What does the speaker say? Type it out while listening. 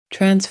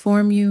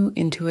transform you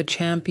into a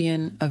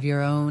champion of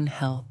your own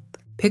health.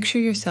 Picture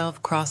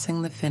yourself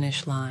crossing the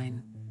finish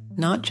line,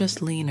 not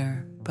just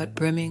leaner, but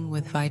brimming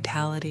with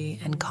vitality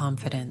and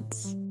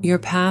confidence. Your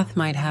path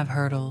might have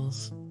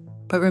hurdles,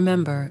 but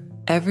remember,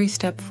 every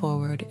step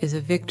forward is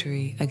a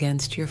victory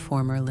against your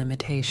former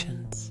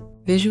limitations.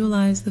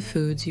 Visualize the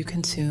foods you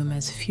consume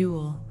as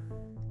fuel,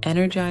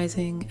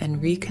 energizing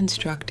and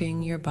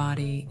reconstructing your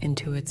body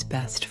into its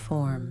best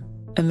form.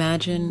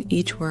 Imagine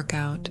each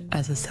workout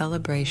as a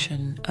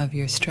celebration of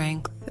your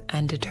strength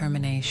and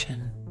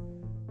determination,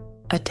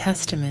 a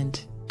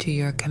testament to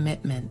your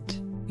commitment.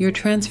 Your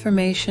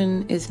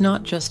transformation is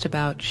not just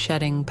about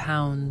shedding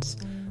pounds,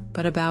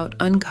 but about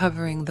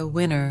uncovering the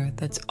winner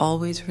that's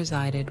always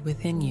resided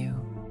within you.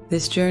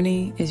 This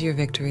journey is your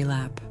victory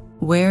lap.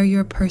 Wear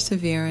your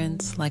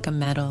perseverance like a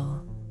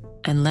medal,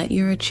 and let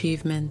your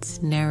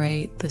achievements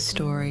narrate the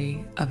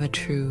story of a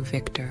true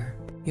victor.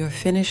 Your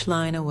finish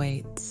line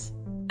awaits,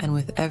 and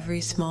with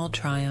every small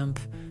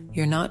triumph,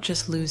 you're not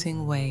just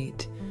losing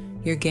weight,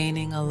 you're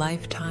gaining a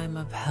lifetime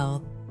of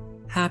health,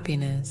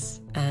 happiness,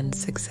 and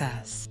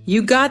success.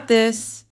 You got this!